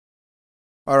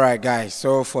All right, guys.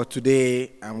 So for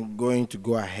today, I'm going to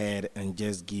go ahead and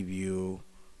just give you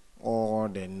all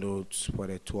the notes for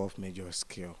the 12th major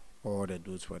scale. All the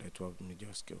notes for the 12th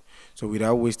major scale. So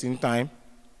without wasting time,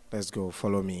 let's go.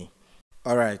 Follow me.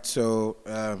 All right. So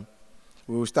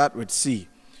we will start with C,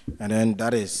 and then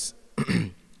that is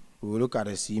we will look at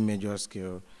the C major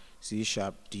scale: C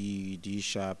sharp, D, D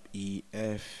sharp, E,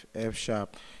 F, F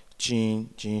sharp, G,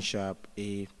 G sharp,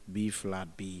 A, B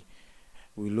flat, B.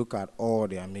 We look at all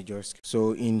their major scales.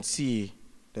 So in C,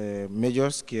 the major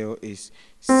scale is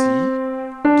C, D, E,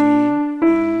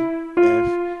 F,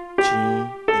 G,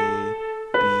 A,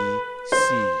 B, C.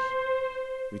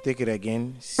 We take it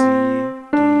again: C, D, E,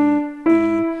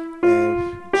 F,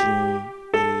 G,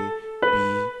 A, B,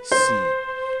 C.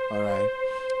 All right.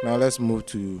 Now let's move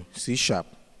to C sharp.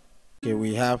 Okay,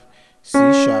 we have C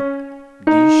sharp,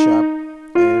 D sharp,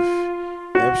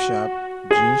 F sharp,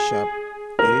 G sharp,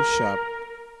 A sharp,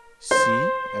 C,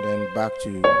 and then back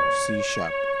to C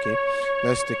sharp. Okay,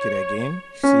 let's take it again: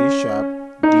 C sharp,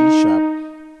 D sharp,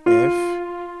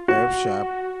 F sharp,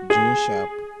 G sharp,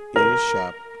 A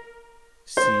sharp,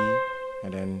 C,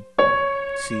 and then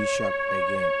C sharp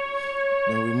again.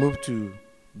 Then we move to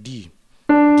D: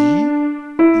 D,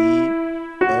 E,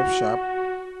 F sharp,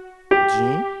 G,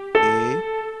 A,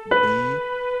 B,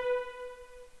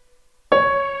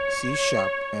 C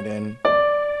sharp, and then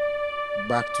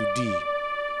back to D.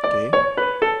 Okay.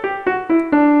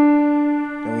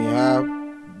 Then we have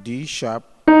D sharp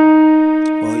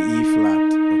or E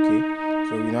flat. Okay.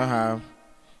 So we now have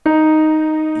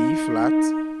E flat,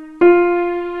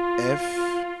 F,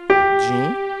 G,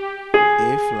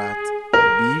 A flat,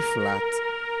 B flat,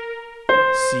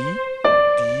 C,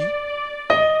 D,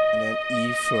 and then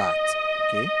E flat.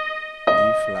 Okay.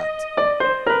 E flat.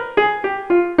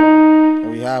 And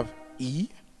we have E,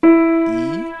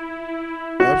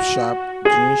 F sharp, G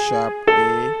sharp, A,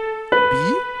 B,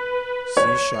 C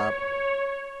sharp,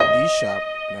 D sharp,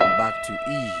 and then back to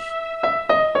E.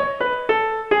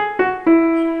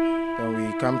 Then we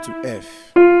come to F.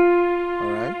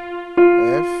 Alright?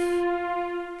 F,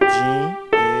 G,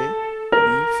 A, B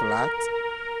flat,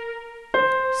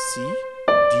 C,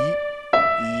 D,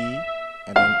 E,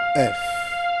 and then F.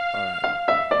 Alright.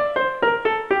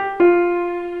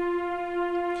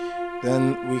 Then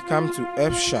we come to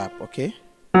F sharp, okay?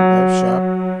 F sharp,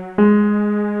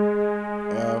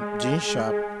 G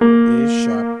sharp, A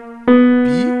sharp, B,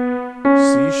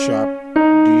 C sharp,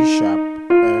 D sharp,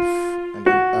 F, and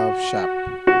then F sharp.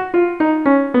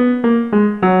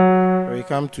 We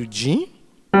come to G,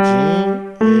 A,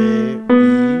 B,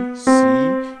 C,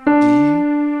 D,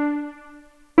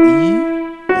 E,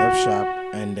 F sharp,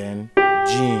 and then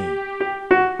G.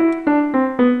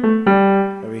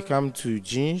 We come to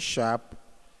G sharp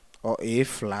or A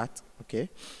flat, okay?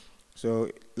 So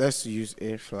let's use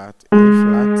A flat, B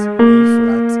flat, C,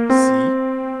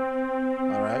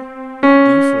 alright, D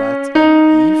flat,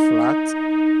 E flat,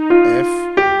 F,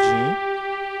 G,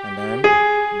 and then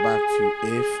back to A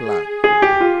flat,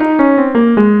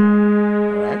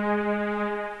 alright,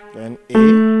 then A,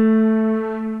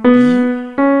 B,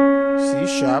 C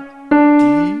sharp, D,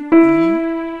 E,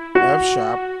 F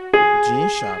sharp, G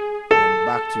sharp, and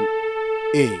back to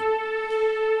A.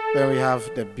 Then we have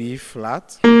the B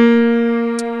flat.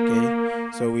 Okay,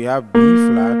 so we have B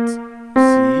flat, C,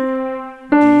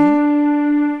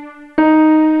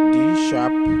 D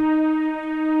sharp,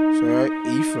 so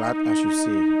E flat I should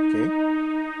say, okay.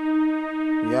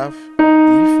 We have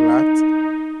E flat,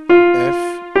 F,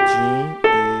 G, A,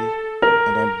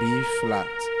 and then B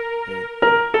flat, okay.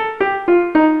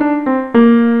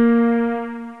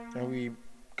 Then we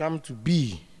come to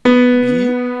B,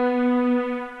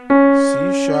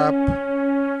 C sharp,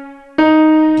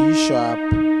 D sharp,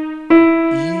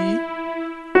 E,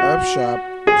 F sharp,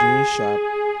 G sharp,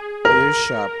 A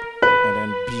sharp, and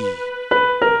then B.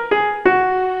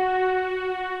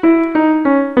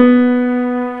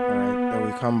 Alright, then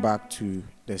we come back to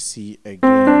the C again.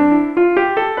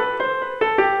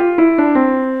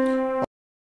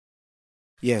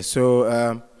 Yeah, so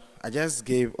I just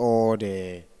gave all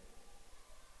the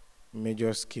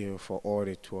major scale for all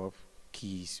the 12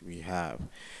 keys we have,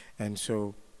 and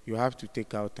so you have to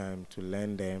take out time to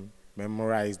learn them,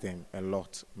 memorize them a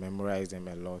lot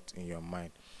in your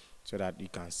mind, so that you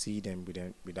can see them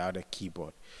without a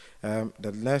keyboard.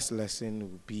 The next lesson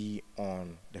will be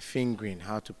on the fingering,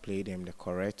 how to play them the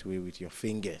correct way with your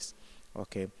fingers.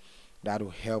 Okay, that will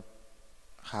help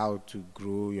how to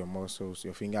grow your muscles,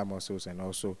 your finger muscles, and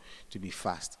also to be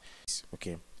fast.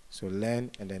 Okay, so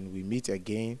learn, and then we meet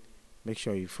again. Make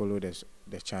sure you follow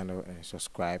the channel and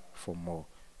subscribe for more.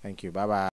 Thank you. Bye bye.